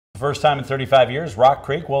First time in 35 years, Rock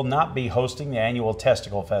Creek will not be hosting the annual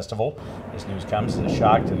Testicle Festival. This news comes as a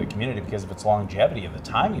shock to the community because of its longevity and the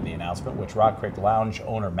timing of the announcement, which Rock Creek Lounge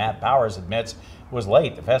owner Matt Powers admits was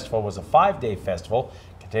late. The festival was a 5-day festival,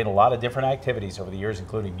 contained a lot of different activities over the years,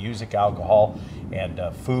 including music, alcohol, and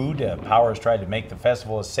food. Powers tried to make the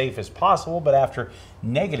festival as safe as possible, but after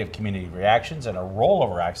negative community reactions and a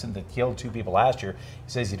rollover accident that killed 2 people last year,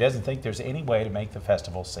 he says he doesn't think there's any way to make the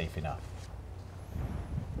festival safe enough.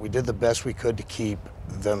 We did the best we could to keep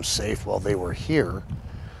them safe while they were here.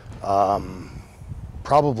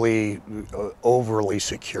 Probably overly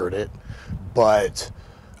secured it, but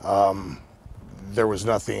there was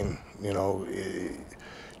nothing,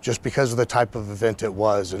 just because of the type of event it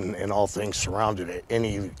was and all things surrounded it.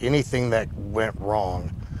 Anything that went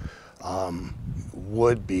wrong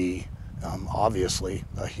would be obviously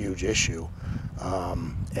a huge issue,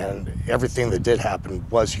 and everything that did happen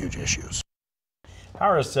was huge issues.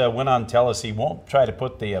 Powers went on to tell us he won't try to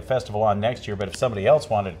put the festival on next year, but if somebody else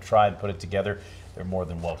wanted to try and put it together, they're more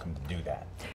than welcome to do that.